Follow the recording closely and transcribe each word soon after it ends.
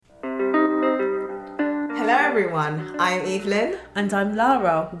everyone, I'm Evelyn. And I'm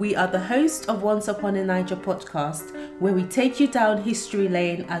Lara. We are the host of Once Upon a Niger podcast, where we take you down history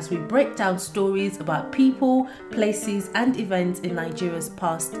lane as we break down stories about people, places and events in Nigeria's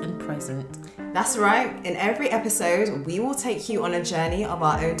past and present. That's right, in every episode, we will take you on a journey of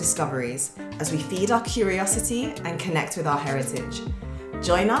our own discoveries as we feed our curiosity and connect with our heritage.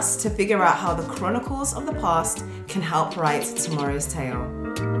 Join us to figure out how the chronicles of the past can help write tomorrow's tale.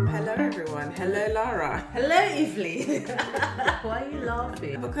 Hello everyone, hello Lara. Hello Evelyn. Why are you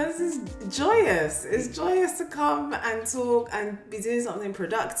laughing? Because it's joyous to come and talk and be doing something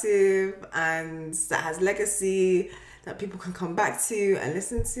productive and that has legacy that people can come back to and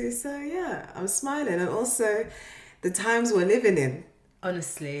listen to. So yeah, I'm smiling. And also the times we're living in.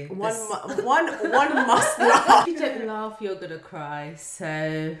 Honestly, one must laugh. If you don't laugh, you're gonna cry.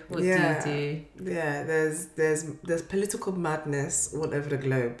 So what do you do? Yeah, there's political madness all over the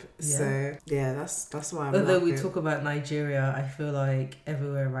globe. Yeah. So yeah, that's why I'm Although laughing. we talk about Nigeria, I feel like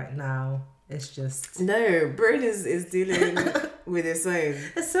everywhere right now it's just Britain is dealing with its own.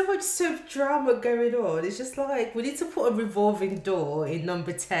 There's so much soap drama going on. It's just like we need to put a revolving door in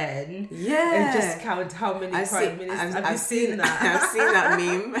number 10. Yeah. And just count how many prime ministers. Have you seen that? I've seen that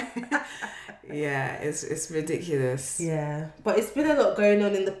meme. Yeah, it's ridiculous. Yeah, but it's been a lot going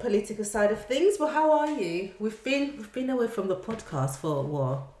on in the political side of things. But how are you? We've been away from the podcast for a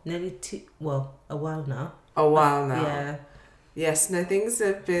while now. Yeah. Yes, no, things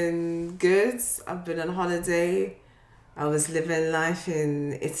have been good. I've been on holiday. I was living life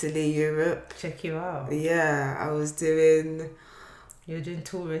in Italy, Europe. Check you out. Yeah, I was doing... You're doing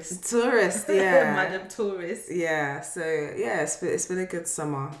tourist, yeah. Madam Tourist. Yeah, so yeah, it's been a good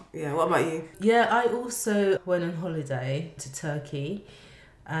summer. Yeah, what about you? Yeah, I also went on holiday to Turkey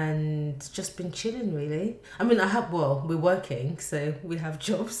and just been chilling really. I mean, we're working, so we have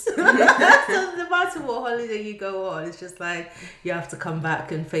jobs. So no matter what holiday you go on, it's just like you have to come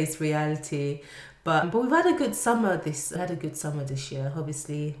back and face reality. But we've had a good summer this year.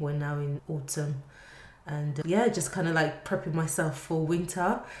 Obviously, we're now in autumn. And just kind of like prepping myself for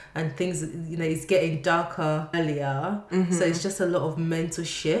winter and things, it's getting darker earlier. Mm-hmm. So it's just a lot of mental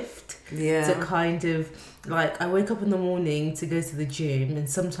shift to kind of like, I wake up in the morning to go to the gym and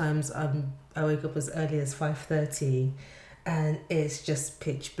sometimes I wake up as early as 5:30 and it's just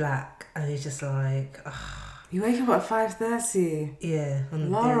pitch black and it's just like, You wake up at 5:30? Yeah.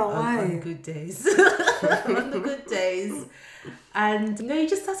 On good days. On the good days. And you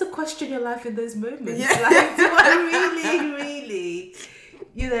just have to question your life in those moments. Yeah. Like, do I really,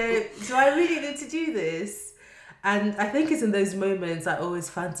 do I really need to do this? And I think it's in those moments I always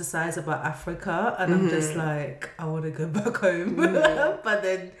fantasize about Africa and I'm just like, I want to go back home. But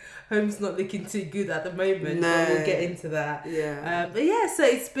then home's not looking too good at the moment. No. But we'll get into that. Yeah. So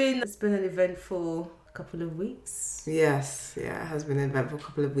it's been an eventful couple of weeks. Yes, it has been an eventful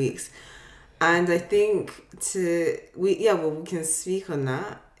couple of weeks. And I think we can speak on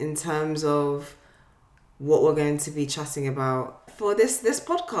that in terms of what we're going to be chatting about for this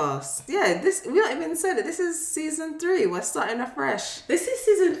podcast. Yeah, we not even said it. This is season 3. We're starting afresh. This is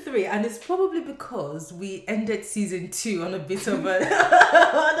season 3, and it's probably because we ended season 2 on a bit of an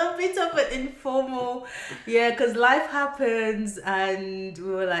informal, because life happens, and we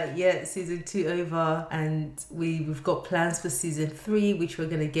were like, season 2 over, and we've got plans for season 3, which we're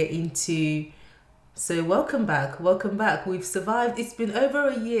gonna get into. So welcome back. We've survived. It's been over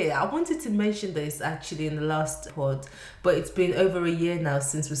a year. I wanted to mention this actually in the last pod, but it's been over a year now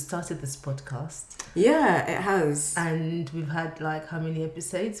since we started this podcast. Yeah, it has. And we've had like how many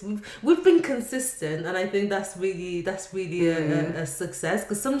episodes? We've been consistent, and I think that's really a success,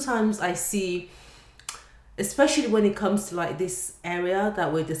 because sometimes I see, especially when it comes to like this area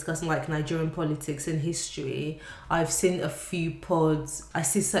that we're discussing, like Nigerian politics and history, I've seen a few pods. I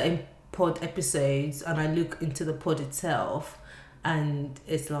see certain pod episodes and I look into the pod itself and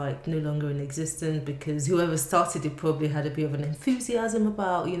it's like no longer in existence, because whoever started it probably had a bit of an enthusiasm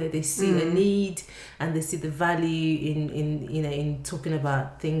about, they see a need and they see the value in talking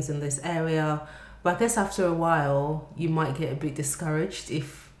about things in this area. But I guess after a while you might get a bit discouraged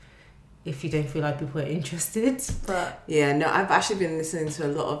if you don't feel like people are interested. But I've actually been listening to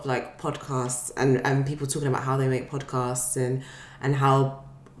a lot of like podcasts and people talking about how they make podcasts and how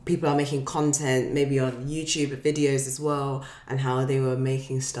people are making content, maybe on YouTube videos as well, and how they were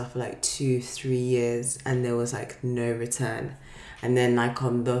making stuff for like 2-3 years and there was like no return. And then like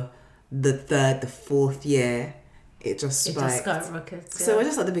on the 3rd, the 4th year, it just skyrockets. Yeah. So we're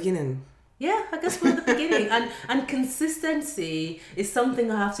just at the beginning. Yeah, I guess we're at the beginning. And consistency is something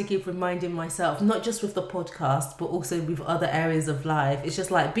I have to keep reminding myself, not just with the podcast, but also with other areas of life. It's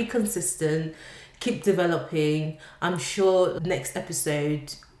just like, be consistent. keep developing. I'm sure next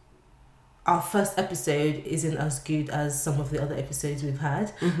episode, our first episode, isn't as good as some of the other episodes we've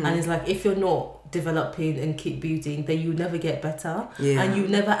had. And it's like, if you're not developing and keep building, then you never get better. And you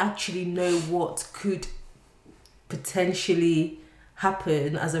never actually know what could potentially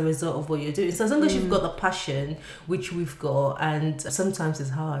happen as a result of what you're doing. So as long as you've got the passion, which we've got, and sometimes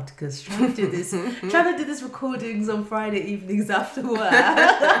it's hard because trying to do this recordings on Friday evenings after work.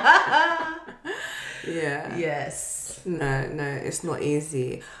 Yes. No, it's not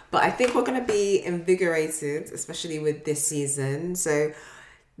easy. But I think we're going to be invigorated, especially with this season. So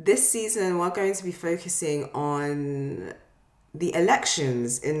this season, we're going to be focusing on the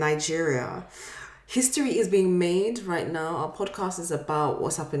elections in Nigeria. History is being made right now. Our podcast is about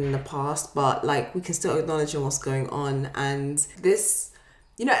what's happened in the past, but like we can still acknowledge what's going on. And this,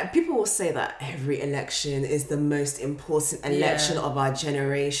 people will say that every election is the most important election of our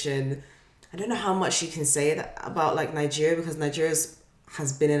generation. I don't know how much you can say that about like Nigeria, because Nigeria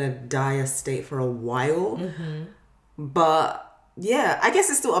has been in a dire state for a while. But yeah, I guess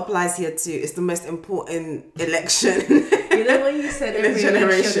it still applies here too. It's the most important election. When you said every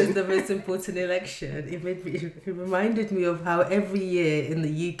election is the most important election, it reminded me of how every year in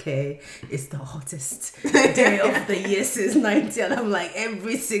the UK is the hottest day of the year since 90. And I'm like,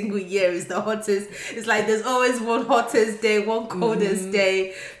 every single year is the hottest. It's like there's always one hottest day, one coldest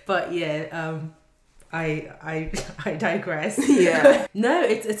day. But yeah, I digress. Yeah. No,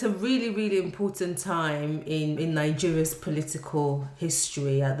 it's a really, really important time in Nigeria's political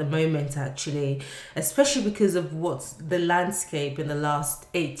history at the moment, actually, especially because of what's the landscape in the last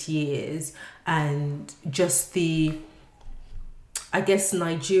 8 years and just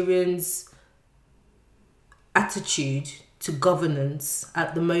Nigerians' attitude to governance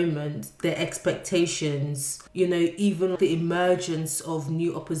at the moment, their expectations, even the emergence of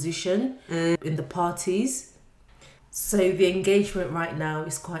new opposition in the parties. So the engagement right now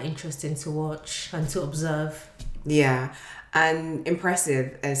is quite interesting to watch and to observe. Yeah, and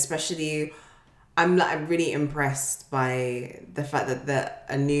impressive, especially I'm really impressed by the fact that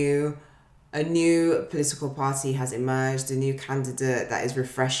a new political party has emerged, a new candidate that is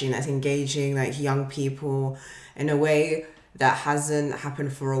refreshing, that's engaging like young people in a way that hasn't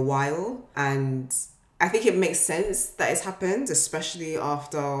happened for a while. And I think it makes sense that it's happened, especially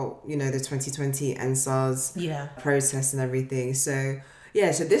after, the 2020 NSAS protests and everything. So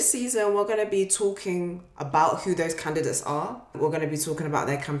this season we're going to be talking about who those candidates are. We're going to be talking about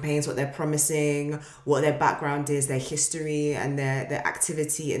their campaigns, what they're promising, what their background is, their history and their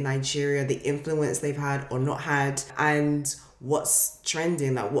activity in Nigeria, the influence they've had or not had, and what's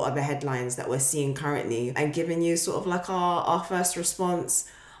trending, like what are the headlines that we're seeing currently, and giving you sort of like our first response,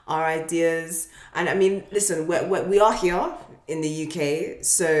 our ideas. And I mean, listen, we are here in the UK,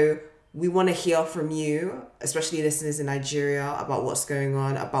 so we want to hear from you, especially listeners in Nigeria, about what's going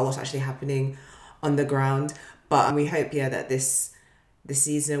on, about what's actually happening on the ground. But we hope that this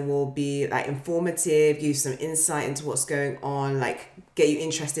season will be like informative, give you some insight into what's going on, like get you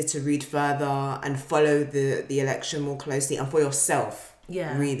interested to read further and follow the election more closely, and for yourself.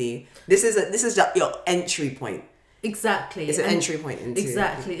 Yeah, really, this is just your entry point. Exactly. It's an entry point into...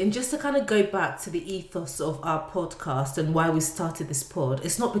 Exactly. And just to kind of go back to the ethos of our podcast and why we started this pod,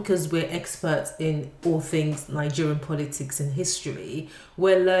 it's not because we're experts in all things Nigerian politics and history.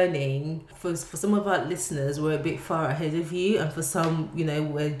 We're learning. For some of our listeners, we're a bit far ahead of you, and for some,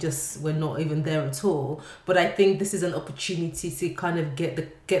 we're not even there at all. But I think this is an opportunity to kind of get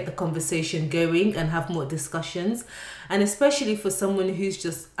the conversation going and have more discussions. And especially for someone who's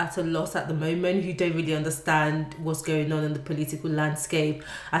just at a loss at the moment, who don't really understand what's going on in the political landscape,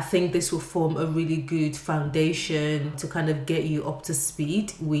 I think this will form a really good foundation to kind of get you up to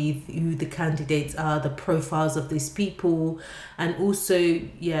speed with who the candidates are, the profiles of these people, and also,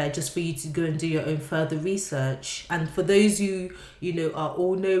 just for you to go and do your own further research. And for those who, are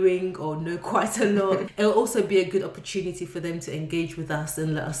all-knowing or know quite a lot, it'll also be a good opportunity for them to engage with us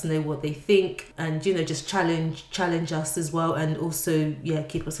and let us know what they think, and, just challenge us as well, and also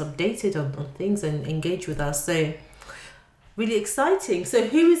keep us updated on things and engage with us. So really exciting. So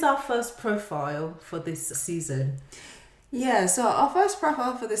who is our first profile for this season? So our first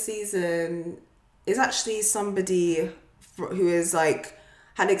profile for the season is actually somebody who is like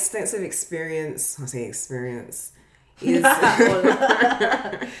had extensive experience. I say experience is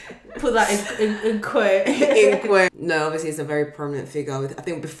put that in quote. No, obviously it's a very prominent figure. I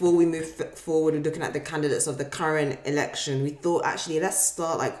think before we move forward with looking at the candidates of the current election, we thought actually let's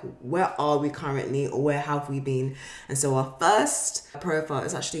start like where are we currently, or where have we been? And so our first profile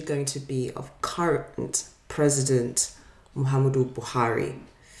is actually going to be of current President Muhammadu Buhari.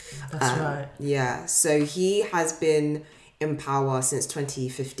 That's right. Yeah, so he has been in power since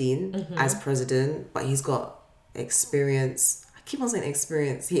 2015 as president, but he's got experience. I keep on saying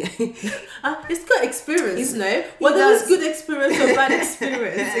experience. He's got experience, no? Whether does. it's good experience or bad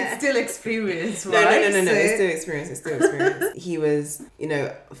experience, it's still experience, right? No. It's still experience. It's still experience. He was,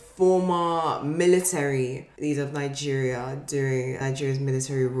 former military leader of Nigeria during Nigeria's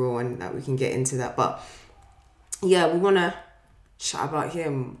military rule, and that we can get into that. But yeah, we want to chat about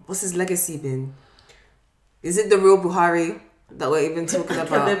him. What's his legacy been? Is it the real Buhari that we're even talking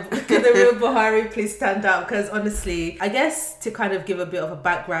about? Can the real Buhari please stand out? Because honestly, I guess to kind of give a bit of a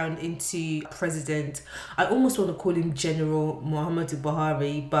background into president, I almost want to call him General Muhammadu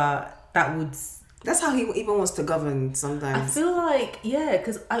Buhari, but that's how he even wants to govern sometimes. I feel like, yeah,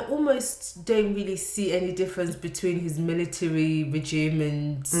 because I almost don't really see any difference between his military regime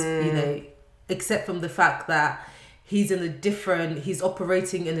and, except from the fact that he's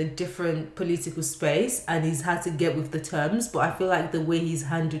operating in a different political space and he's had to get with the terms. But I feel like the way he's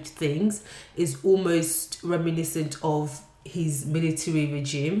handled things is almost reminiscent of his military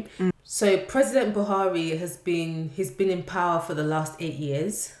regime. So President Buhari he's been in power for the last 8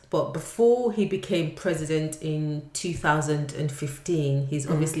 years. But before he became president in 2015, he's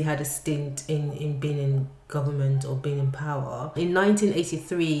obviously had a stint in being in government or being in power. In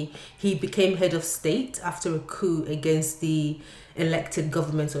 1983, he became head of state after a coup against the elected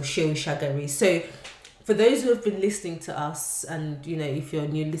government of Shehu Shagari. So for those who have been listening to us, and if you're a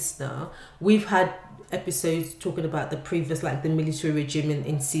new listener, we've had episodes talking about the previous, like the military regime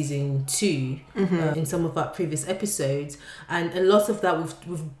in season 2, in some of our previous episodes, and a lot of that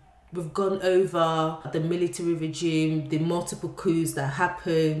we've gone over the military regime, the multiple coups that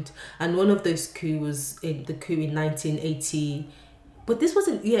happened, and one of those coups was the coup in 1980. But this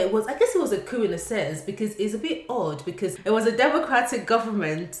wasn't, I guess it was a coup in a sense, because it's a bit odd, because it was a democratic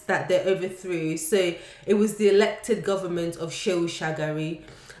government that they overthrew. So it was the elected government of Shehu Shagari.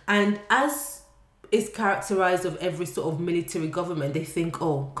 And as is characterized of every sort of military government, they think,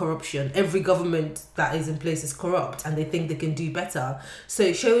 corruption. Every government that is in place is corrupt, and they think they can do better.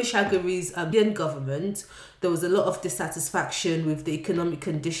 So Shehu Shagari's government, there was a lot of dissatisfaction with the economic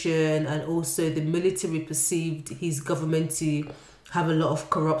condition, and also the military perceived his government to have a lot of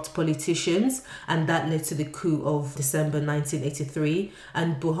corrupt politicians, and that led to the coup of December 1983.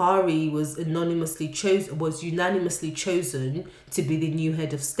 And Buhari was unanimously chosen to be the new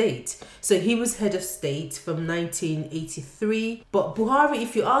head of state. So he was head of state from 1983. But Buhari,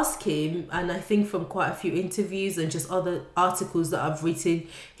 if you ask him, and I think from quite a few interviews and just other articles that I've written,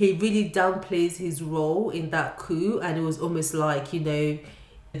 he really downplays his role in that coup, and it was almost like, the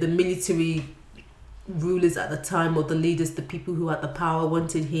military rulers at the time, or the leaders, the people who had the power,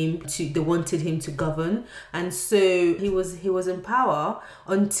 wanted him to govern. And so he was in power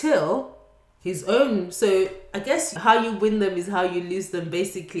until his own. So I guess how you win them is how you lose them,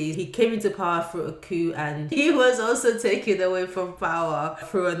 basically. He came into power through a coup, and he was also taken away from power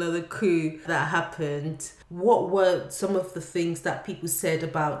through another coup that happened. What were some of the things that people said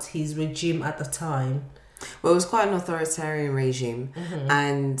about his regime at the time? Well, it was quite an authoritarian regime,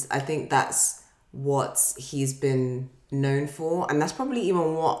 and I think that's what he's been known for, and that's probably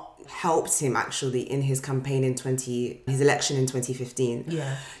even what helped him actually in his campaign his election in 2015.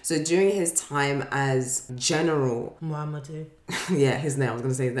 Yeah. So during his time as general, Muhammadu. Yeah, his name. I was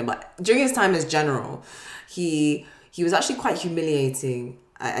going to say his name, but during his time as general, he was actually quite humiliating,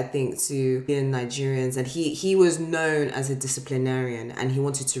 I think, to the Nigerians, and he was known as a disciplinarian, and he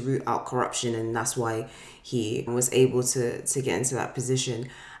wanted to root out corruption, and that's why he was able to get into that position.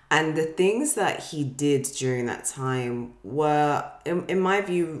 And the things that he did during that time were, in my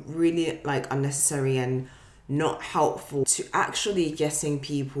view, really unnecessary and not helpful to actually getting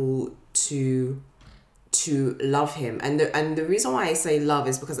people to love him. And the reason why I say love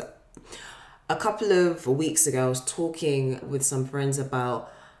is because a couple of weeks ago I was talking with some friends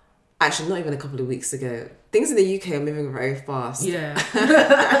about, actually not even a couple of weeks ago, things in the UK are moving very fast. Yeah.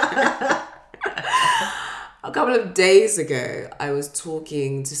 A couple of days ago, I was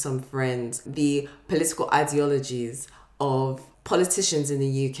talking to some friends, the political ideologies of politicians in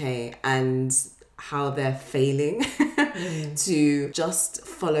the UK and how they're failing to just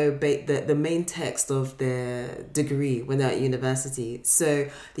follow the main text of their degree when they're at university. So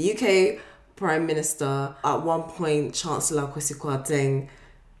the UK Prime Minister, at one point, Chancellor Kwesi Kwarteng,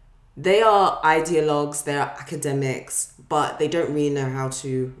 they are ideologues, they are academics, but they don't really know how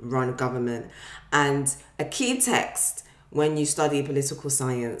to run government. And a key text when you study political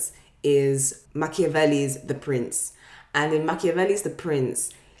science is Machiavelli's The Prince. And in Machiavelli's The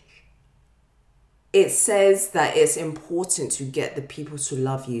Prince, it says that it's important to get the people to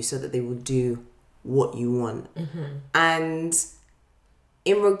love you so that they will do what you want. And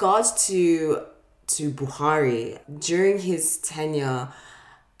in regards to Buhari, during his tenure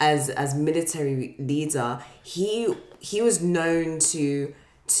as military leader, he was known to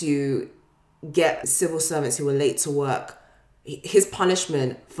get civil servants who were late to work. His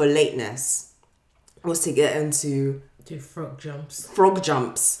punishment for lateness was to get them to do frog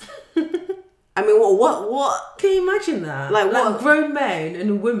jumps. I mean, what? Can you imagine that? Like what? Grown men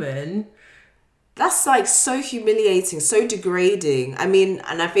and women. That's like so humiliating, so degrading. I mean,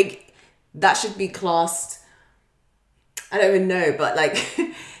 and I think that should be classed. I don't even know, but like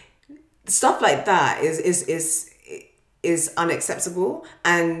stuff like that is unacceptable,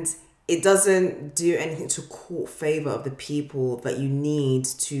 and it doesn't do anything to court favor of the people that you need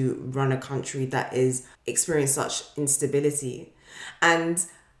to run a country that is experiencing such instability. And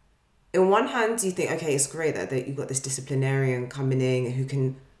in one hand, you think, okay, it's great that you've got this disciplinarian coming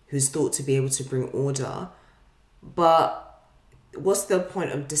in who's thought to be able to bring order, but what's the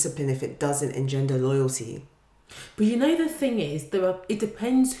point of discipline if it doesn't engender loyalty? But you know, the thing is, it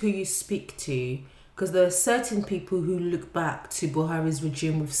depends who you speak to, because there are certain people who look back to Buhari's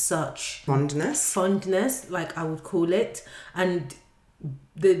regime with such fondness, like I would call it, and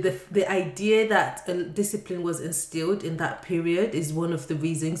the idea that discipline was instilled in that period is one of the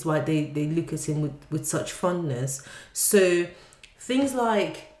reasons why they look at him with such fondness. So things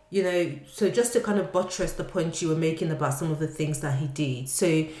like, you know, so just to kind of buttress the point you were making about some of the things that he did.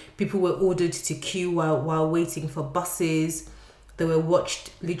 So people were ordered to queue while waiting for buses. They were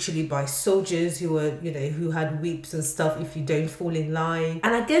watched literally by soldiers who were, you know, who had whips and stuff if you don't fall in line.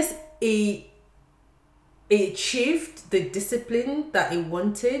 And I guess it achieved the discipline that it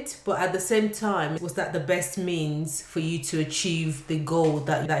wanted, but at the same time, was that the best means for you to achieve the goal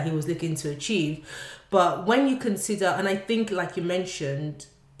that he was looking to achieve? But when you consider, and I think like you mentioned,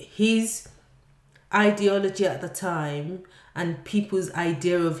 his ideology at the time and people's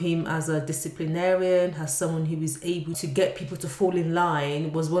idea of him as a disciplinarian, as someone who is able to get people to fall in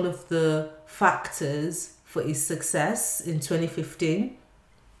line, was one of the factors for his success in 2015.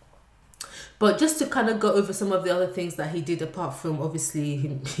 But just to kind of go over some of the other things that he did, apart from obviously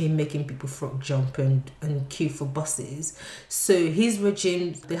him making people frog jump and queue for buses. So his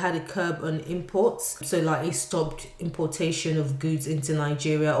regime, they had a curb on imports. So like he stopped importation of goods into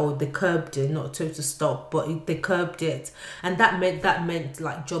Nigeria, or they curbed it, not total stop, but they curbed it. And that meant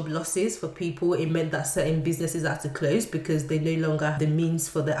like job losses for people. It meant that certain businesses had to close because they no longer had the means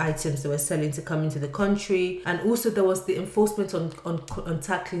for the items they were selling to come into the country. And also there was the enforcement on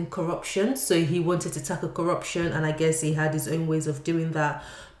tackling corruption. So he wanted to tackle corruption, and I guess he had his own ways of doing that.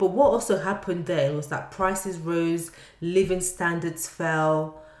 But what also happened there was that prices rose, living standards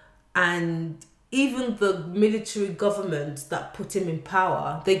fell, and even the military government that put him in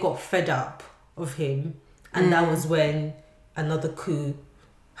power, they got fed up of him. And that was when another coup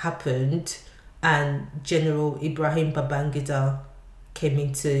happened and General Ibrahim Babangida came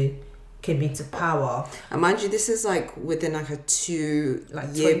into power. And mind you, this is like within like a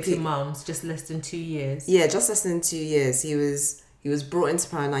 20 months, just less than 2 years. Yeah, just less than 2 years. He was brought into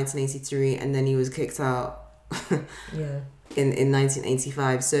power in 1983, and then he was kicked out in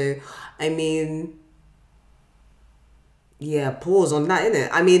 1985. So I mean, yeah, pause on that, innit?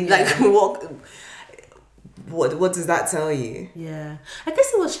 I mean, like what does that tell you? Yeah, I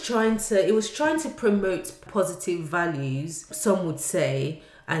guess it was trying to promote positive values, some would say.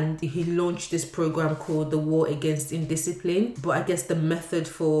 And he launched this program called the War Against Indiscipline. But I guess the methods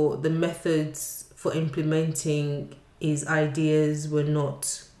for implementing his ideas were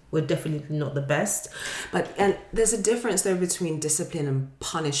definitely not the best. And there's a difference though between discipline and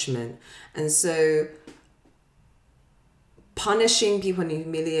punishment. And so punishing people and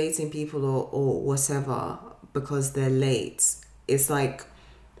humiliating people or whatever because they're late, it's like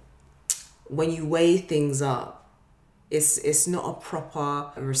when you weigh things up, it's not a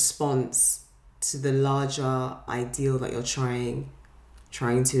proper response to the larger ideal that you're trying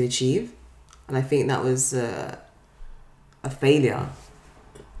to achieve. And I think that was a failure.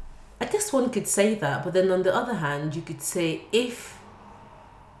 I guess one could say that, but then on the other hand, you could say if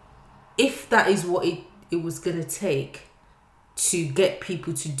that is what it was going to take to get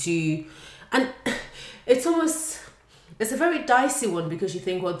people to do, and it's a very dicey one, because you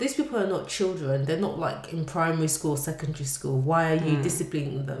think, well, these people are not children. They're not like in primary school, secondary school. Why are you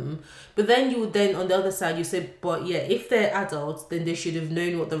disciplining them? But then you would on the other side, you say, but yeah, if they're adults, then they should have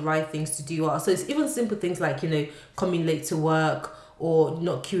known what the right things to do are. So it's even simple things like, you know, coming late to work or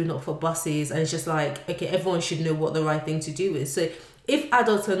not queuing up for buses. And it's just like, okay, everyone should know what the right thing to do is. So if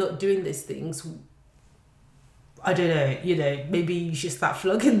adults are not doing these things, I don't know, maybe you should start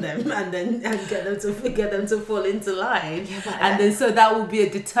flogging them and get them to fall into line. And then so that will be a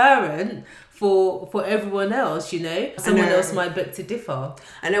deterrent for everyone else, Someone else might beg to differ.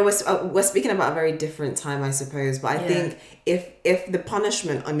 I know we're speaking about a very different time, I suppose, but I think if the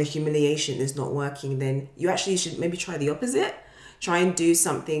punishment and the humiliation is not working, then you actually should maybe try the opposite. Try and do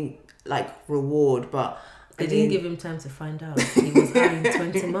something like reward, but they didn't give him time to find out. He was out in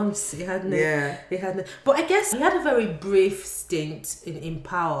 20 months. He had no. But I guess he had a very brief stint in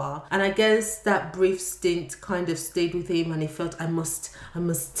power, and I guess that brief stint kind of stayed with him, and he felt, I must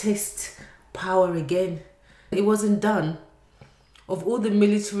taste power again. It wasn't done. Of all the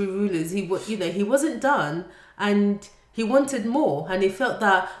military rulers, he wasn't done, and he wanted more, and he felt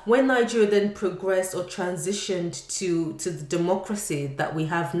that when Nigeria then progressed or transitioned to the democracy that we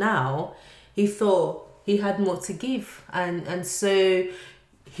have now, he thought he had more to give, and so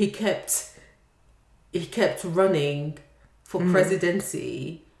he kept running for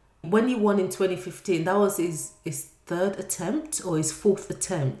presidency. When he won in 2015, that was his third attempt or his fourth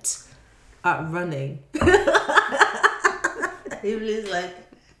attempt at running. He was like,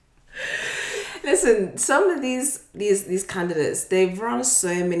 listen, some of these candidates, they've run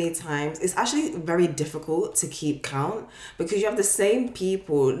so many times. It's actually very difficult to keep count because you have the same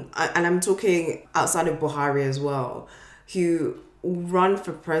people, and I'm talking outside of Buhari as well, who run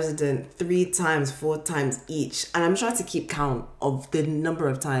for president 3 times, 4 times each. And I'm trying to keep count of the number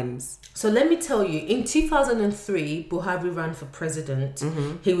of times. So let me tell you, in 2003, Buhari ran for president.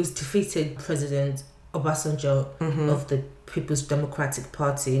 Mm-hmm. He was defeated President Obasanjo of the People's Democratic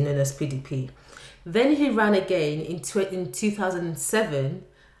Party, known as PDP. Then he ran again in 2007,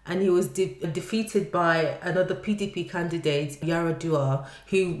 and he was defeated by another PDP candidate, Yaradua,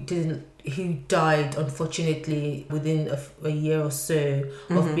 who died unfortunately within a year or so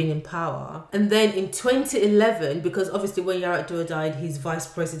of being in power. And then in 2011, because obviously when Yaradua died, his vice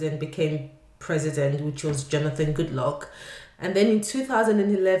president became president, which was Jonathan Goodluck. And then in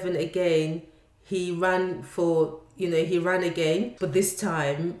 2011 again, he ran again, but this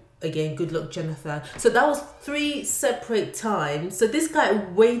time again, good luck, Jonathan. So that was 3 separate times. So this guy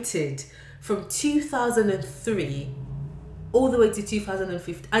waited from 2003 all the way to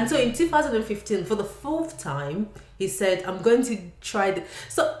 2015. And so in 2015, for the 4th time, he said, I'm going to try this.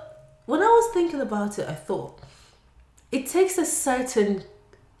 So when I was thinking about it, I thought, it takes a certain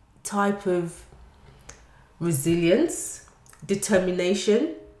type of resilience,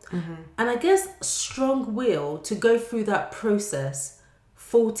 determination, and I guess strong will to go through that process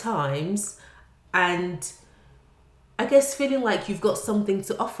 4 times, and I guess feeling like you've got something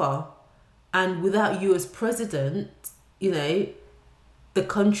to offer, and without you as president, the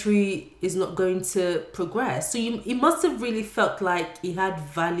country is not going to progress. So he must have really felt like he had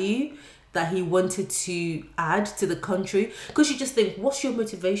value that he wanted to add to the country, because you just think, what's your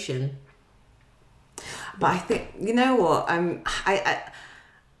motivation? But I think, you know what, I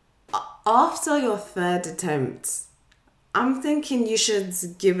after your 3rd attempt, I'm thinking you should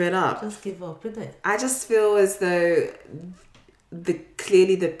give it up. Just give up, innit? I just feel as though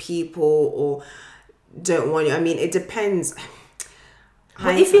clearly the people or don't want you. I mean, it depends.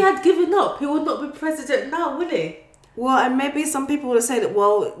 But if he had given up, he would not be president now, would he? Well, and maybe some people would say that,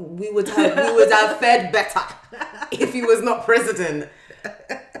 well, we would have fared better if he was not president.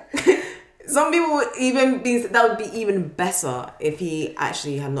 Some people would even think that would be even better if he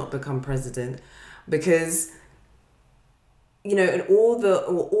actually had not become president, because in all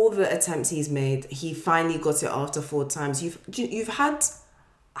the attempts he's made, he finally got it after 4 times. You've had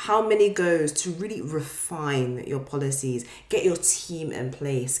how many goes to really refine your policies, get your team in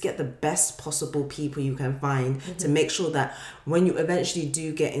place, get the best possible people you can find to make sure that when you eventually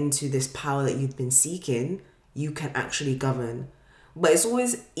do get into this power that you've been seeking, you can actually govern. But it's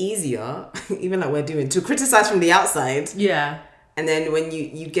always easier, even like we're doing, to criticize from the outside. Yeah. And then when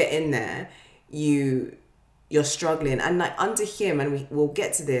you get in there, you're struggling. And like under him, and we'll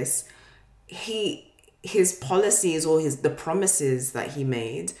get to this, his policies or the promises that he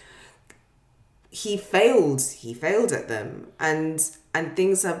made, he failed at them, and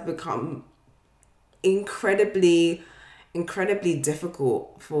things have become incredibly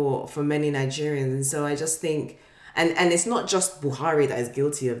difficult for many Nigerians. And so I just think, and it's not just Buhari that is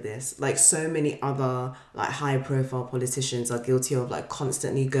guilty of this. Like so many other like high profile politicians are guilty of like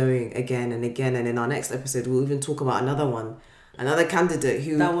constantly going again and again. And in our next episode, we'll even talk about another candidate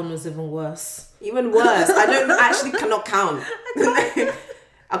who... That one was even worse. Even worse. Cannot count.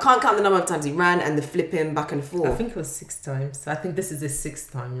 I can't count the number of times he ran and the flipping back and forth. I think it was 6 times. I think this is his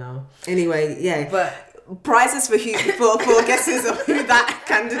 6th time now. Anyway, yeah. But prizes for guesses of who that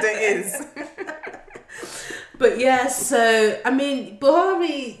candidate is. But yeah, so I mean,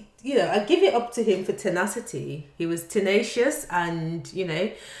 Buhari, I give it up to him for tenacity. He was tenacious, and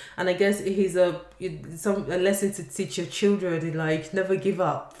and I guess he's a lesson to teach your children, like never give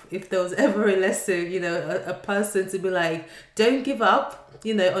up. If there was ever a lesson, a person to be like, don't give up,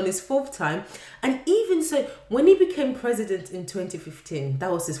 on his fourth time. And even so, when he became president in 2015,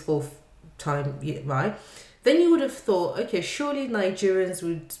 that was his fourth time, right? Then you would have thought, okay, surely Nigerians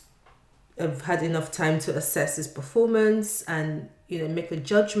would have had enough time to assess his performance and make a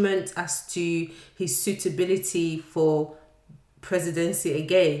judgment as to his suitability for presidency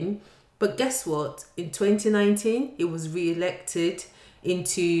again. But guess what? In 2019, he was re-elected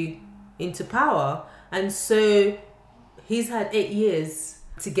into power, and so he's had 8 years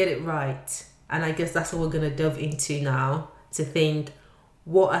to get it right. And I guess that's what we're going to delve into now, to think,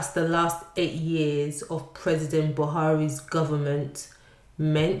 what has the last 8 years of President Buhari's government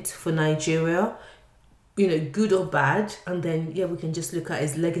meant for Nigeria, good or bad, and then we can just look at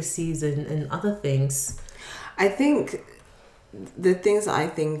his legacies and other things. I think the things that I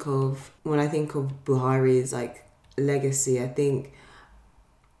think of when I think of Buhari's like legacy, I think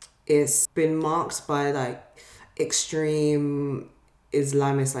it's been marked by like extreme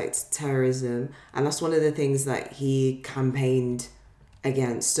Islamist like terrorism, and that's one of the things that he campaigned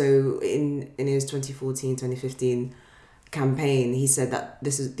against. So in his 2014-2015 campaign, he said that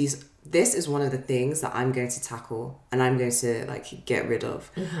this is one of the things that I'm going to tackle and I'm going to like get rid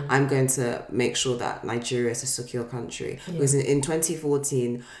of. I'm going to make sure that Nigeria is a secure country. Because in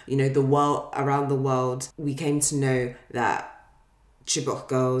 2014, the world, around the world, we came to know that Chibok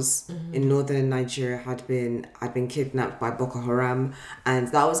girls in northern Nigeria had been kidnapped by Boko Haram, and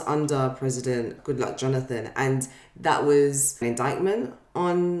that was under President Goodluck Jonathan, and that was an indictment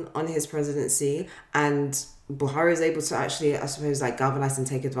on his presidency. And Buhari is able to actually, I suppose, like galvanize and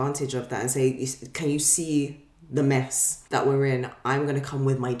take advantage of that and say, can you see the mess that we're in? I'm going to come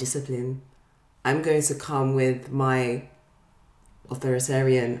with my discipline. I'm going to come with my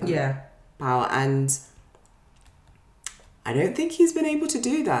authoritarian power. And I don't think he's been able to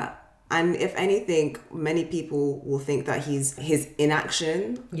do that. And if anything, many people will think that his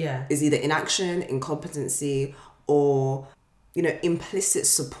inaction is either inaction, incompetency, or, implicit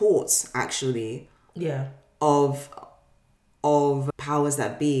support, actually, of powers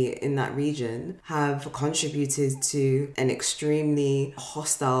that be in that region have contributed to an extremely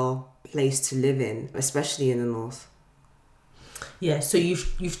hostile place to live in, especially in the north. Yeah, so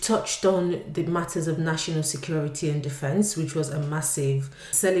you've touched on the matters of national security and defence, which was a massive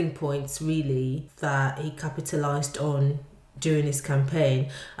selling point, really, that he capitalised on during his campaign.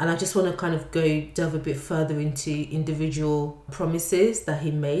 And I just want to kind of delve a bit further into individual promises that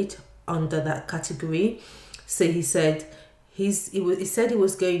he made under that category. So he said he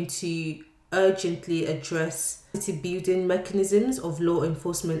was going to urgently address building mechanisms of law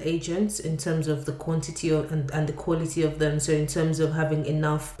enforcement agents in terms of the quantity of and the quality of them. So in terms of having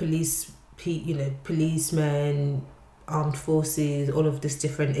enough policemen, armed forces, all of these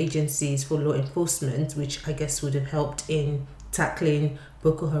different agencies for law enforcement, which I guess would have helped in tackling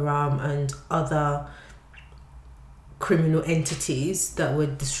Boko Haram and other criminal entities that were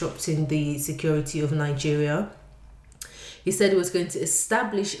disrupting the security of Nigeria. He said he was going to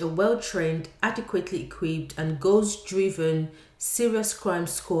establish a well-trained, adequately equipped and goals-driven serious crime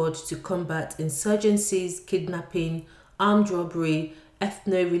squad to combat insurgencies, kidnapping, armed robbery,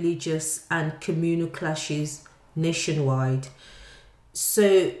 ethno-religious and communal clashes nationwide.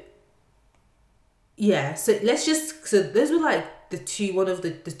 So those were like one of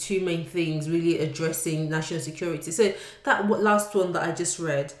the two main things really addressing national security. So that last one that I just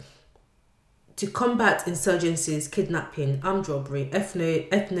read, to combat insurgencies, kidnapping, armed robbery,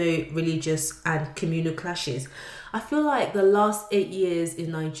 ethno-religious and communal clashes. I feel like the last 8 years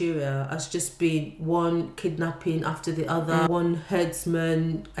in Nigeria has just been one kidnapping after the other, one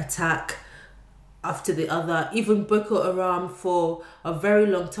herdsman attack after the other, even Boko Haram for a very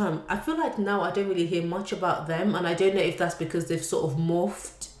long time. I feel like now I don't really hear much about them, and I don't know if that's because they've sort of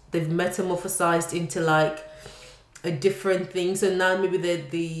they've metamorphosized into like a different thing. So now maybe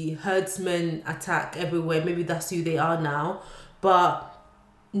the herdsmen attack everywhere, maybe that's who they are now. But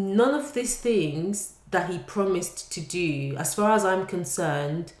none of these things that he promised to do, as far as I'm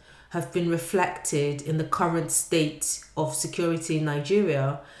concerned, have been reflected in the current state of security in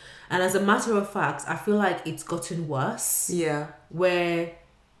Nigeria. And as a matter of fact, I feel like it's gotten worse. Yeah. Where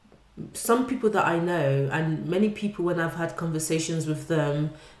some people that I know, and many people when I've had conversations with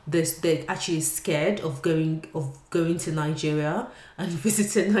them, they're actually scared of going to Nigeria and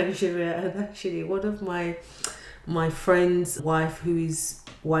visiting Nigeria. And actually one of my My friend's wife, who is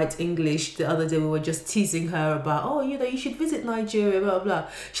white English, the other day we were just teasing her about, oh, you should visit Nigeria, blah, blah.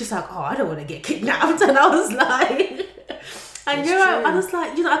 She's like, oh, I don't want to get kidnapped. And I was like, and I was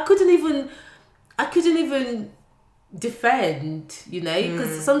like, I couldn't even defend,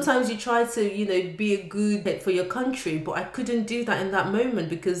 because sometimes you try to, be a good hit for your country, but I couldn't do that in that moment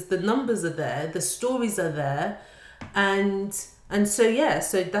because the numbers are there, the stories are there, and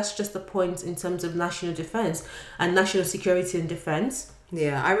so that's just the point in terms of national defense and national security and defense.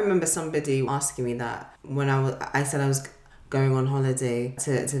 Yeah, I remember somebody asking me that when I said I was going on holiday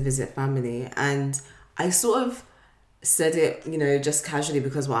to visit family, and I sort of said it, just casually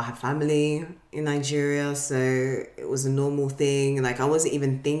because, I have family in Nigeria, so it was a normal thing. Like, I wasn't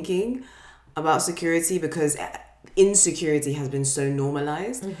even thinking about security because insecurity has been so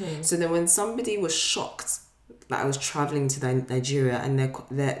normalized. Mm-hmm. So then when somebody was shocked that I was traveling to Nigeria and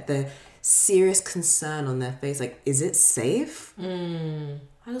the serious concern on their face, like, is it safe? I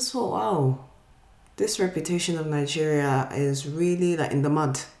just thought, wow, this reputation of Nigeria is really like in the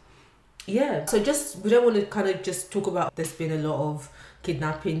mud. Yeah, so we don't want to kind of just talk about there's been a lot of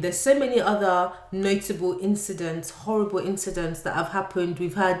kidnapping. There's so many other notable incidents, horrible incidents that have happened.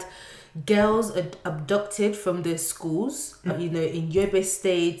 We've had girls abducted from their schools. In Yobe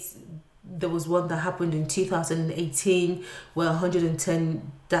State, there was one that happened in 2018 where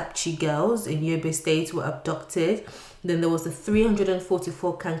 110 Dapchi girls in Yobe State were abducted. Then there was the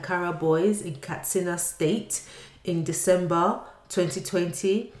 344 Kankara boys in Katsina State in December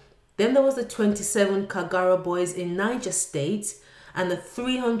 2020. Then there was the 27 Kagara boys in Niger State and the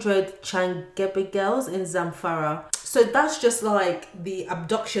 300 Changebe girls in Zamfara. So that's just like the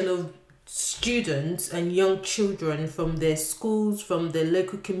abduction of students and young children from their schools, from their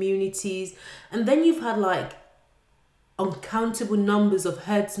local communities. And then you've had like uncountable numbers of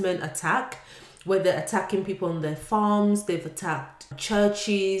herdsmen attack, where they're attacking people on their farms, they've attacked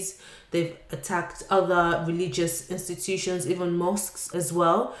churches, they've attacked other religious institutions, even mosques as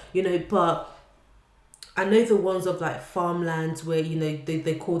well, but I know the ones of like farmlands where,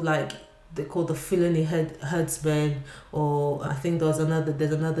 they call the Fulani herdsmen, or I think there's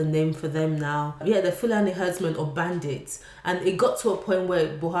another name for them now. Yeah, the Fulani herdsmen or bandits. And it got to a point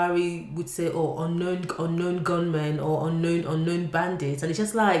where Buhari would say, unknown gunmen or unknown bandits. And it's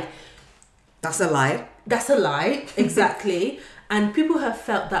just like, that's a lie. That's a lie, exactly. And people have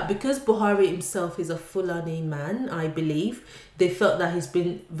felt that because Buhari himself is a Fulani man, I believe, they felt that he's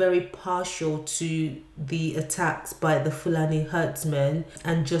been very partial to the attacks by the Fulani herdsmen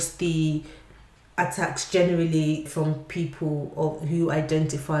and just the attacks generally from people who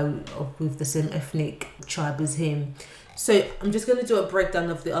identify with the same ethnic tribe as him. So I'm just going to do a breakdown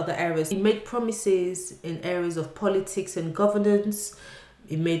of the other areas. He made promises in areas of politics and governance.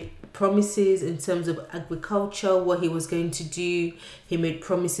 He made promises in terms of agriculture, what he was going to do. He made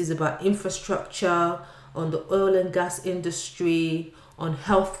promises about infrastructure, on the oil and gas industry, on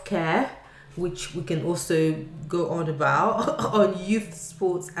healthcare, which we can also go on about, on youth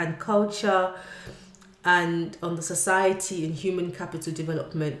sports and culture, and on the society and human capital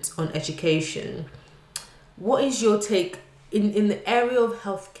development, on education. What is your take in the area of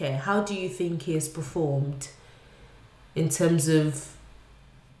healthcare? How do you think he has performed in terms of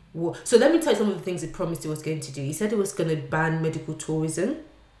so let me tell you some of the things he promised he was going to do. He said he was going to ban medical tourism.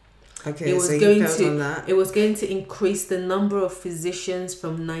 Okay, so he failed on that. It was going to increase the number of physicians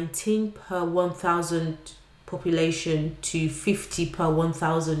from 19 per 1,000 population to 50 per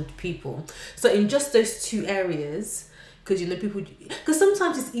 1,000 people. So in just those two areas, because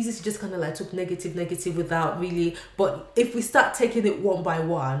sometimes it's easy to just kind of like talk negative without really, but if we start taking it one by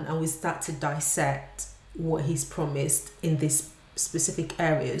one and we start to dissect what he's promised in this specific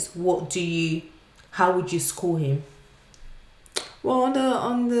areas, how would you score him? Well,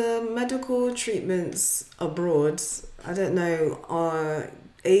 on the medical treatments abroad, I don't know,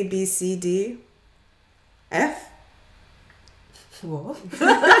 A, B, C, D, F? What?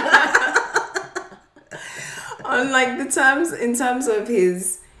 On like in terms of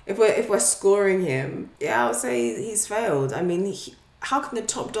his, if we're scoring him, yeah, I would say he's failed. I mean, how can the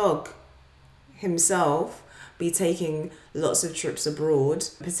top dog himself be taking lots of trips abroad,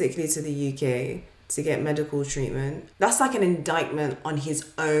 particularly to the UK, to get medical treatment? That's like an indictment on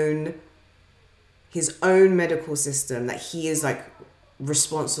his own medical system that he is like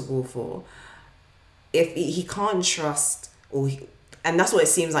responsible for. If he can't trust, and that's what it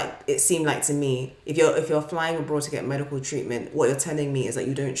seemed like to me. If you're flying abroad to get medical treatment, what you're telling me is that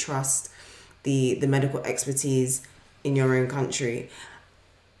you don't trust the medical expertise in your own country.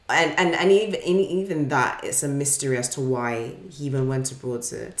 And even that, it's a mystery as to why he even went abroad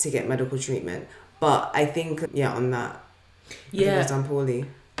to get medical treatment. But I think, on that, I think it was done poorly.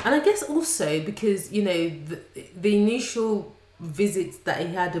 And I guess also because, the initial visits that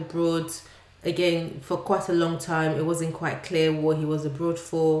he had abroad, again, for quite a long time, it wasn't quite clear what he was abroad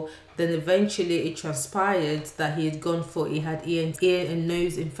for. Then eventually it transpired that he had gone for, he had ear and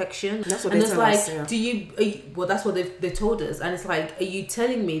nose infection. That's what and they it's tell like, us, well, that's what they told us. And it's like, are you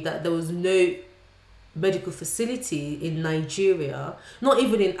telling me that there was no medical facility in Nigeria, not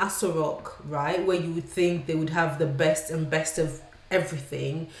even in Aso Rock, right, where you would think they would have the best of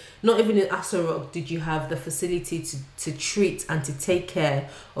everything? Not even in Aso Rock did you have the facility to treat and to take care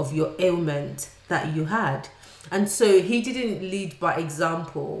of your ailment that you had. And so he didn't lead by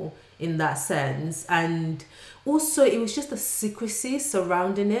example in that sense. And also it was just a secrecy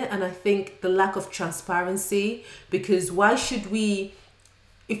surrounding it, and I think the lack of transparency, because why should we,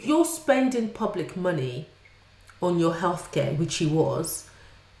 if you're spending public money on your healthcare, which he was,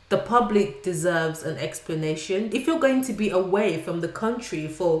 the public deserves an explanation. If you're going to be away from the country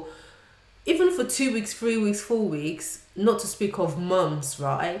for even for 2 weeks, 3 weeks, 4 weeks, not to speak of months,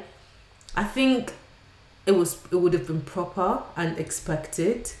 right? I think it would have been proper and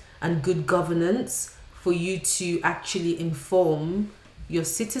expected and good governance for you to actually inform your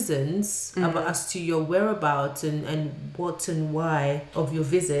citizens about as to your whereabouts and what and why of your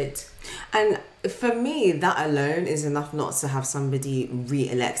visit. And for me, that alone is enough not to have somebody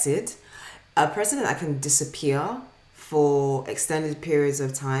re-elected. A president that can disappear for extended periods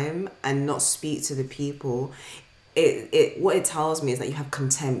of time and not speak to the people, what it tells me is that you have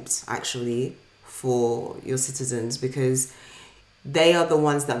contempt actually for your citizens, because they are the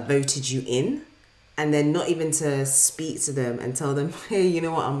ones that voted you in, and then not even to speak to them and tell them, hey, you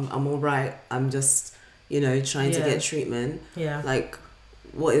know what, I'm all right, I'm just, trying to get treatment. Yeah. Like,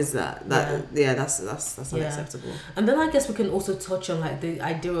 what is that? That's unacceptable. And then I guess we can also touch on like the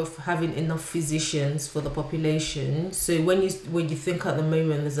idea of having enough physicians for the population. So when you think at the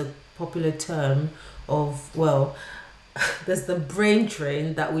moment, there's a popular term of, well, there's the brain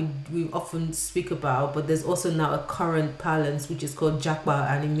drain that we often speak about, but there's also now a current parlance which is called japa,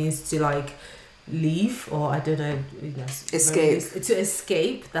 and it means to like leave, or I don't know,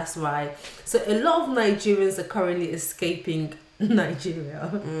 escape. That's right. So a lot of Nigerians are currently escaping Nigeria,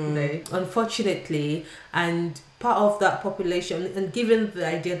 unfortunately, and part of that population, and given the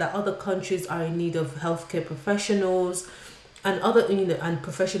idea that other countries are in need of healthcare professionals and other and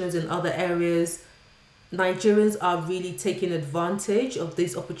professionals in other areas, Nigerians are really taking advantage of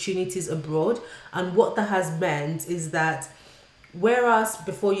these opportunities abroad. And what that has meant is that whereas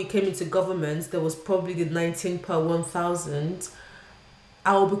before you came into government there was probably the 19 per 1,000,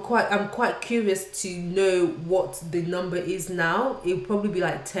 I'm quite curious to know what the number is now. It'll probably be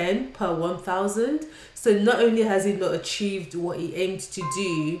like 10 per 1,000. So not only has he not achieved what he aimed to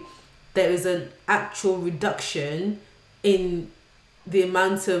do, there is an actual reduction in the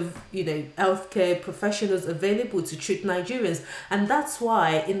amount of healthcare professionals available to treat Nigerians. And that's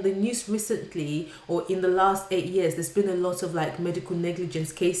why in the news recently, or in the last 8 years, there's been a lot of like medical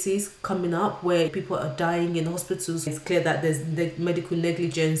negligence cases coming up where people are dying in hospitals. It's clear that there's medical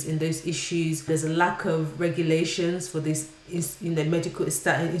negligence in those issues. There's a lack of regulations for these medical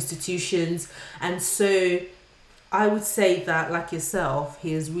institutions. And so I would say that, like yourself,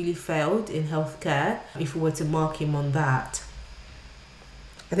 he has really failed in healthcare if we were to mark him on that.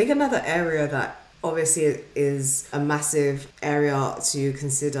 I think another area that obviously is a massive area to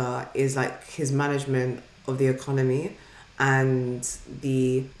consider is like his management of the economy and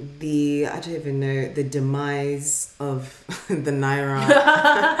the I don't even know, the demise of the Naira.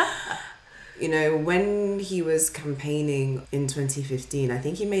 When he was campaigning in 2015, I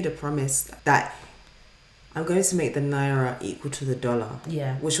think he made a promise that I'm going to make the Naira equal to the dollar.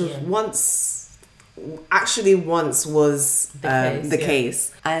 Yeah. Which was once was the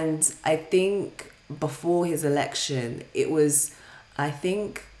case. And I think before his election, it was, I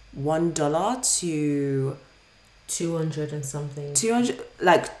think, $1 to 200 and something.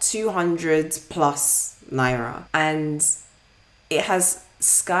 200 plus Naira. And it has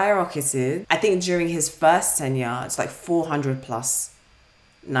skyrocketed. I think during his first tenure, it's like 400 plus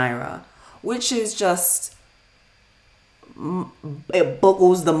Naira, which is just, it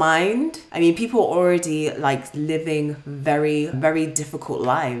boggles the mind. I mean, people are already like living very, very difficult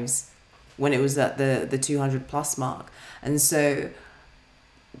lives when it was at the 200 plus mark. And so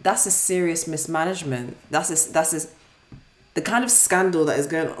that's a serious mismanagement. That's the kind of scandal that is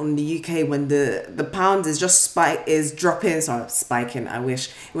going on in the UK when the pound is just spiking, I wish,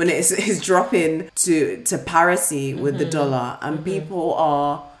 when it is dropping to parity with the dollar, and people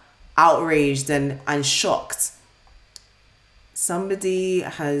are outraged and shocked. Somebody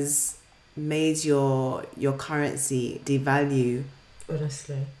has made your currency devalue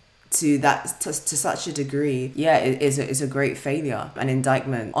Honestly. to such a degree, yeah, it's a great failure, an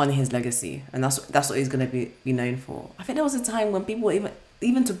indictment on his legacy, and that's what he's gonna be known for. I think there was a time when people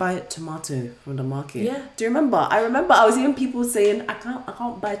even to buy tomato from the market. Yeah. Do you remember? I remember I was hearing people saying I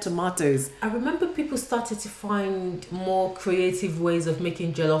can't buy tomatoes. I remember people started to find more creative ways of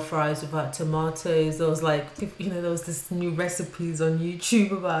making jollof rice without tomatoes. There was like, there was this new recipes on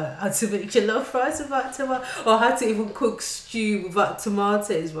YouTube about how to make jollof rice without tomato, or how to even cook stew without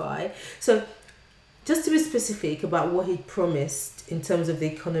tomatoes, right? So just to be specific about what he promised in terms of the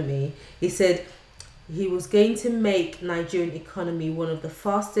economy, he said he was going to make Nigerian economy one of the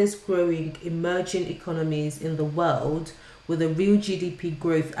fastest growing emerging economies in the world, with a real GDP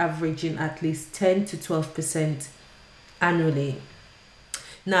growth averaging at least 10 to 12% annually.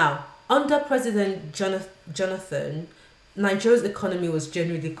 Now, under President Jonathan, Nigeria's economy was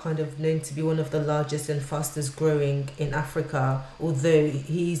generally kind of known to be one of the largest and fastest growing in Africa, although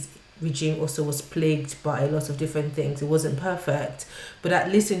his regime also was plagued by a lot of different things. It wasn't perfect, but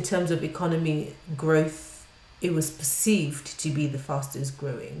at least in terms of economy growth, it was perceived to be the fastest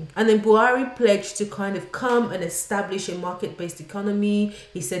growing. And then Buhari pledged to kind of come and establish a market-based economy.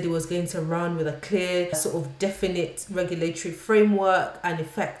 He said he was going to run with a clear, sort of definite regulatory framework and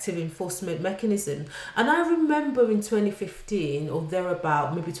effective enforcement mechanism. And I remember in 2015 or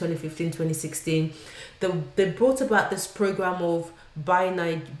thereabout, maybe 2015, 2016, they brought about this program of buy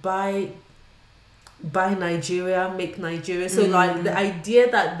Nigeria, make Nigeria. So like the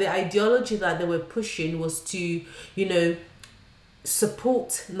ideology that they were pushing was to,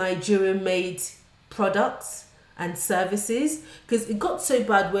 support Nigerian made products and services, because it got so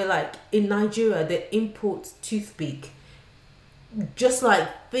bad where like in Nigeria they import toothpick, just like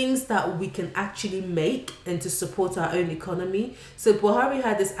things that we can actually make and to support our own economy. So Buhari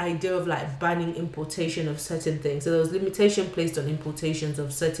had this idea of like banning importation of certain things. So there was limitation placed on importations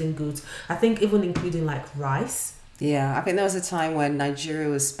of certain goods, I think even including like rice. Yeah, I think there was a time when Nigeria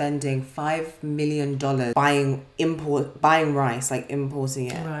was spending $5 million buying rice, like importing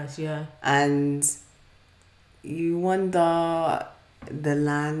it. Rice, yeah. And you wonder the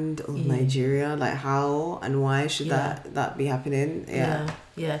land of Nigeria, like how and why should that be happening?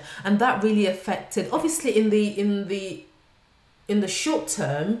 Yeah. And that really affected, obviously in the short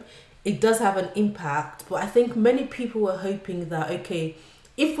term it does have an impact, but I think many people were hoping that, okay,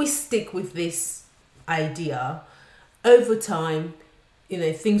 if we stick with this idea over time,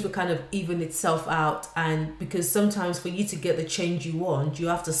 things will kind of even itself out. And because sometimes for you to get the change you want, you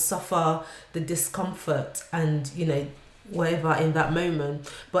have to suffer the discomfort and whatever in that moment.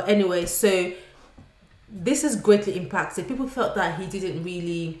 But anyway, so this has greatly impacted. People felt that he didn't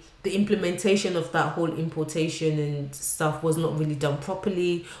really, the implementation of that whole importation and stuff was not really done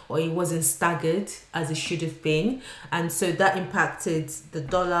properly, or it wasn't staggered as it should have been. And so that impacted the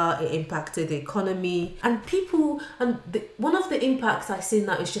dollar, it impacted the economy. And people, one of the impacts I see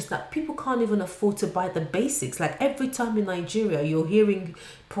now is just that people can't even afford to buy the basics. Like every time in Nigeria, you're hearing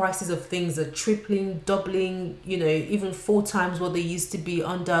prices of things are tripling, doubling, even 4 times what they used to be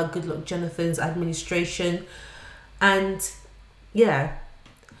under Goodluck Jonathan's administration. And yeah,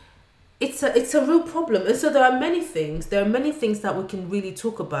 it's a real problem. And so there are many things that we can really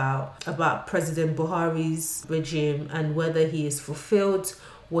talk about President Buhari's regime and whether he has fulfilled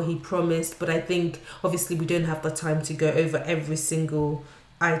what he promised. But I think obviously we don't have the time to go over every single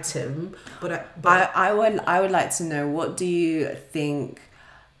item. But I would like to know,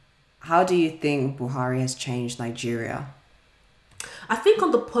 how do you think Buhari has changed Nigeria? I think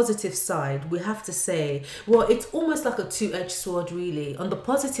on the positive side, we have to say, well, it's almost like a two-edged sword, really. On the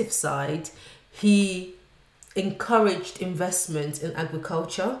positive side, he encouraged investment in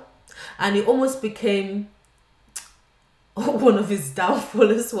agriculture, and it almost became one of his downfall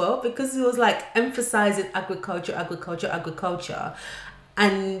as well, because he was like emphasizing agriculture,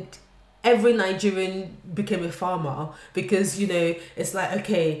 and every Nigerian became a farmer because, it's like,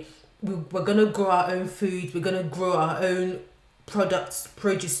 okay, we're going to grow our own food, we're going to grow our own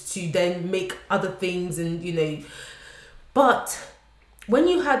produce to then make other things, and but when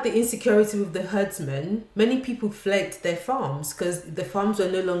you had the insecurity with the herdsmen, many people fled their farms because the farms were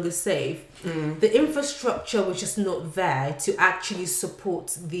no longer safe. The infrastructure was just not there to actually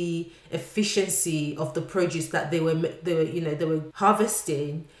support the efficiency of the produce that they were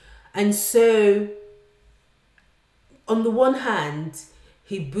harvesting. And so on the one hand,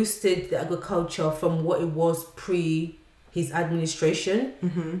 he boosted the agriculture from what it was pre his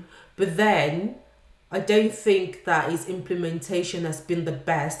administration. But then I don't think that his implementation has been the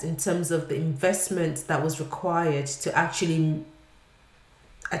best in terms of the investment that was required to actually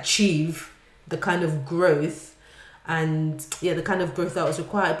achieve the kind of growth and the kind of growth that was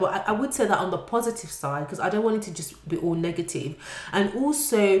required. But I would say that on the positive side, because I don't want it to just be all negative. And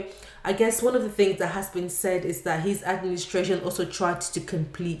also, I guess one of the things that has been said is that his administration also tried to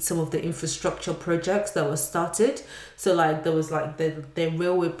complete some of the infrastructure projects that were started. So like there was like the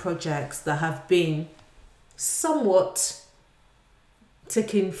railway projects that have been somewhat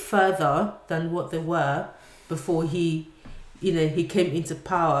taken further than what they were before he came into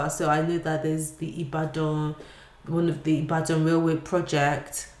power. So I know that there's one of the Ibadan railway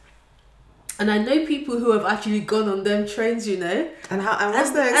project, and I know people who have actually gone on them trains, And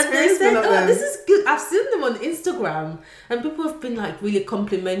what's their experience been of them? This is good. I've seen them on Instagram, and people have been like really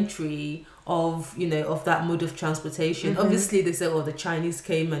complimentary of that mode of transportation. Mm-hmm. Obviously, they said, the Chinese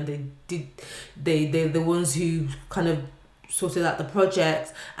came and they're the ones who kind of sorted out the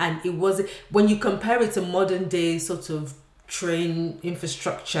project, and it was, when you compare it to modern day sort of train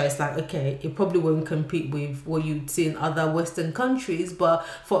infrastructure, it's like, okay, it probably won't compete with what you'd see in other Western countries, but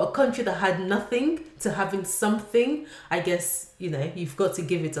for a country that had nothing to having something, I guess you've got to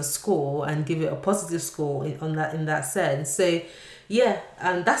give it a score and give it a positive score in that sense. So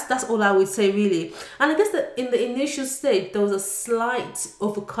and that's all I would say really. And I guess that in the initial stage there was a slight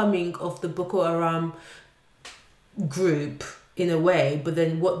overcoming of the Boko Haram group in a way, but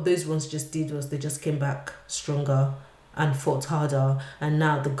then what those ones just did was they just came back stronger and fought harder, and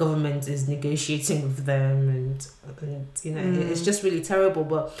now the government is negotiating with them, and it's just really terrible.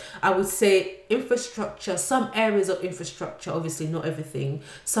 But I would say infrastructure, some areas of infrastructure, obviously not everything,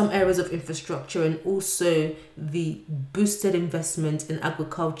 some areas of infrastructure, and also the boosted investment in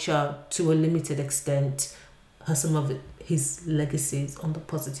agriculture to a limited extent are some of his legacies on the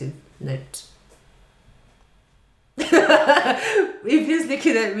positive note. If he's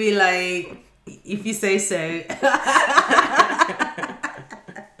looking at me like, if you say so.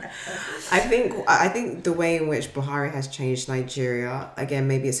 I think the way in which Buhari has changed Nigeria, again,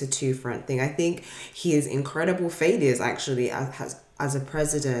 maybe it's a two-front thing. I think his incredible failures actually as a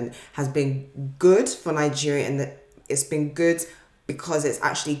president has been good for Nigeria, and that it's been good because it's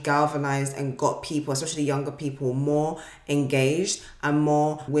actually galvanized and got people, especially younger people, more engaged and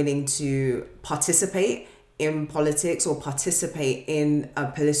more willing to participate in politics or participate in a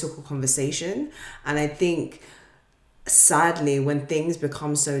political conversation. And I think, sadly, when things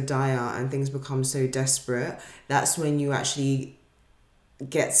become so dire and things become so desperate, that's when you actually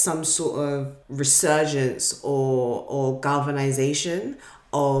get some sort of resurgence or galvanization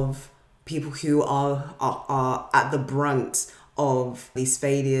of people who are at the brunt of these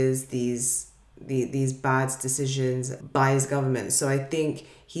failures, these bad decisions by his government. So I think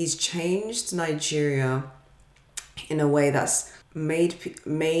he's changed Nigeria in a way that's made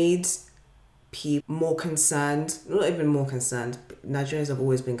people more concerned, not even more concerned. Nigerians have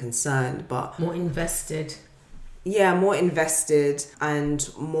always been concerned, but more invested. Yeah, more invested and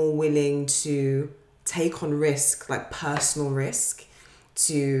more willing to take on risk, like personal risk,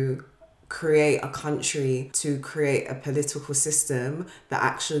 to create a country, to create a political system that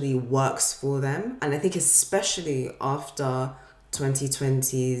actually works for them. And I think especially after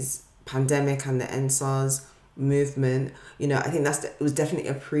 2020's pandemic and the NSAS movement, I think it was definitely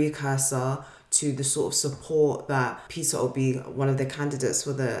a precursor to the sort of support that Peter Obi, one of the candidates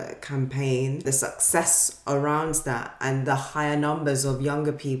for the campaign, the success around that and the higher numbers of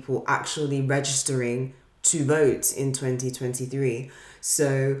younger people actually registering to vote in 2023.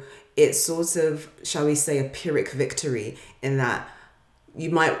 So it's sort of, shall we say, a Pyrrhic victory in that you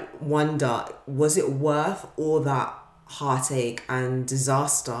might wonder, was it worth all that heartache and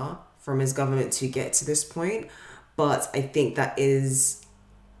disaster from his government to get to this point? But I think that is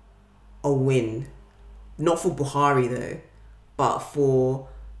a win, not for Buhari though, but for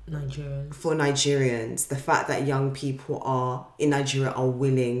Nigerians. The fact that young people in Nigeria are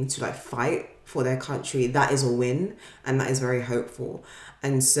willing to fight for their country, that is a win, and that is very hopeful.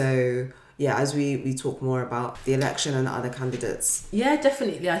 And so as we talk more about the election and the other candidates. Yeah,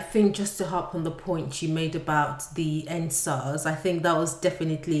 definitely. I think just to harp on the point you made about the NSAS, I think that was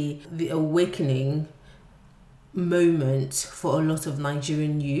definitely the awakening moment for a lot of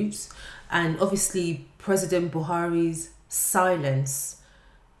Nigerian youths. And obviously President Buhari's silence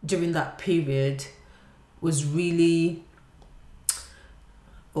during that period was really,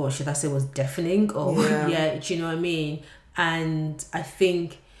 or should I say was deafening, or do you know what I mean? And I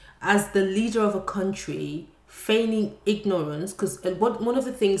think as the leader of a country, feigning ignorance, because one of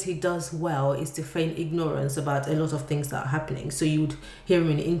the things he does well is to feign ignorance about a lot of things that are happening. So you would hear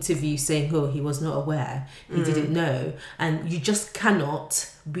him in an interview saying, he was not aware, he didn't know. And you just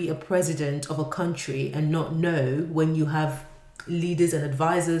cannot be a president of a country and not know when you have leaders and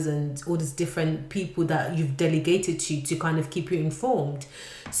advisors and all these different people that you've delegated to kind of keep you informed.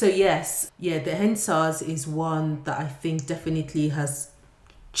 So yes, the HENSAS is one that I think definitely has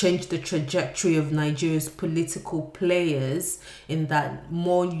changed the trajectory of Nigeria's political players, in that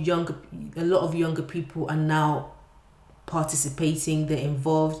a lot of younger people are now participating, they're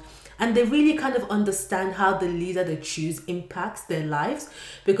involved, and they really kind of understand how the leader they choose impacts their lives.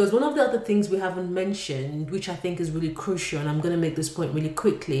 Because one of the other things we haven't mentioned, which I think is really crucial, and I'm going to make this point really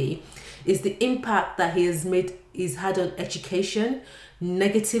quickly, is the impact that he's had on education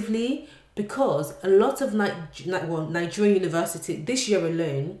negatively. Because a lot of Nigerian university, this year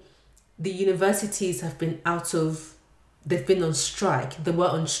alone, the universities have been they've been on strike. They were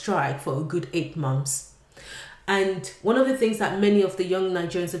on strike for a good 8 months. And one of the things that many of the young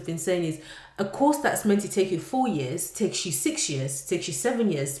Nigerians have been saying is, a course that's meant to take you 4 years takes you 6 years, takes you 7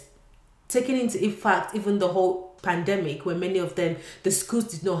 years. Taking into effect even the whole pandemic, where many of them, the schools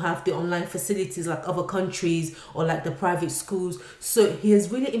did not have the online facilities like other countries or like the private schools. So he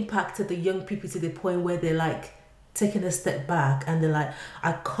has really impacted the young people to the point where they're like taking a step back and they're like,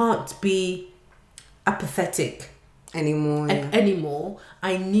 I can't be apathetic anymore.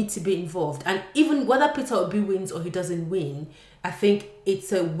 I need to be involved. And even whether Peter Obi wins or he doesn't win, I think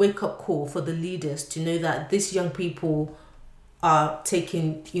it's a wake-up call for the leaders to know that these young people are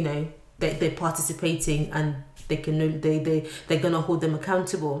taking, they're participating, and they're gonna hold them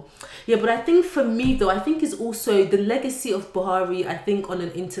accountable. But I think for me though, I think it's also the legacy of Buhari. I think on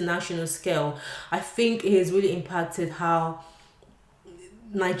an international scale, I think it has really impacted how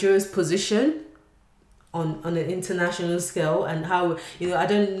Nigeria's position on an international scale, and how I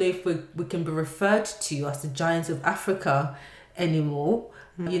don't know if we can be referred to as the giants of Africa anymore.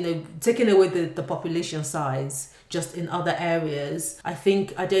 Taking away the population size just in other areas. I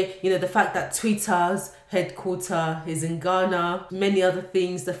think the fact that Twitter's headquarters is in Ghana, many other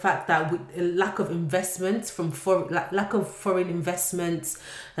things, the fact that with a lack of investment lack of foreign investments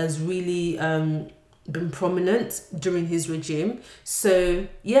has really been prominent during his regime. So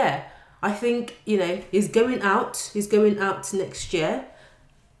I think he's going out next year,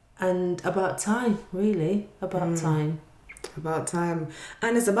 and about time, really, time. About time.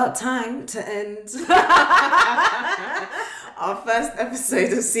 And it's about time to end our first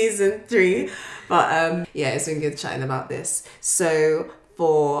episode of season 3. But it's been good chatting about this. So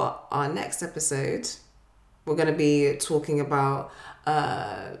for our next episode, we're going to be talking about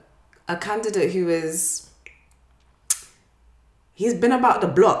a candidate he's been about the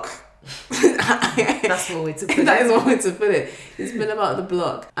block. That's one way to put it. That is one way to put it. He's been about the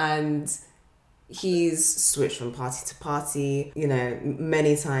block, and he's switched from party to party,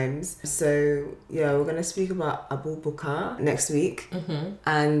 many times. So, we're going to speak about Abu Bakr next week. Mm-hmm.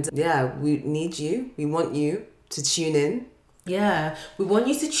 And, we want you to tune in. Yeah, we want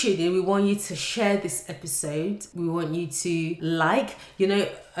you to tune in. We want you to share this episode. We want you to like.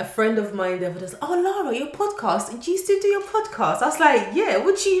 A friend of mine the other day was like, "Oh, Laura, your podcast. Do you still do your podcast?" I was like, "Yeah,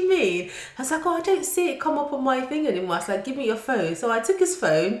 what do you mean?" I was like, "Oh, I don't see it come up on my thing anymore." I was like, "Give me your phone." So I took his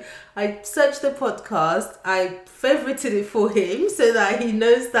phone. I searched the podcast. I favorited it for him so that he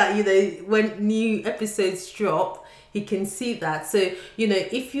knows that, when new episodes drop, he can see that. So,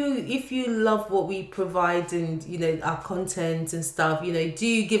 if you love what we provide and, our content and stuff,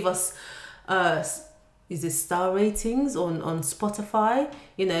 do give us, is it star ratings on Spotify?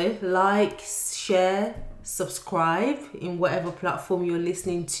 Like, share, subscribe in whatever platform you're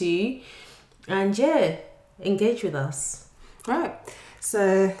listening to. And engage with us. Right.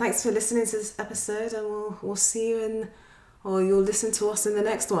 So thanks for listening to this episode, and we'll see you or you'll listen to us in the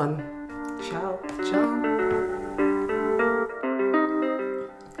next one. Ciao.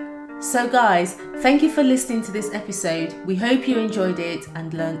 So guys, thank you for listening to this episode. We hope you enjoyed it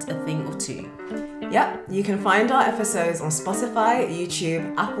and learnt a thing or two. Yep, you can find our episodes on Spotify,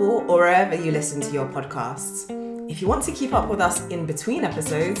 YouTube, Apple, or wherever you listen to your podcasts. If you want to keep up with us in between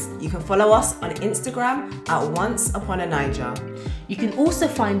episodes, you can follow us on Instagram at Once Upon a Niger. You can also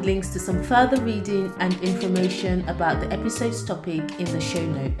find links to some further reading and information about the episode's topic in the show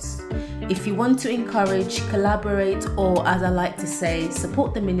notes. If you want to encourage, collaborate, or as I like to say,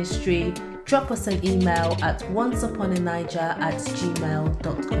 support the ministry, drop us an email at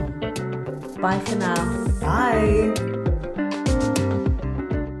onceuponaniger@gmail.com. Bye for now. Bye.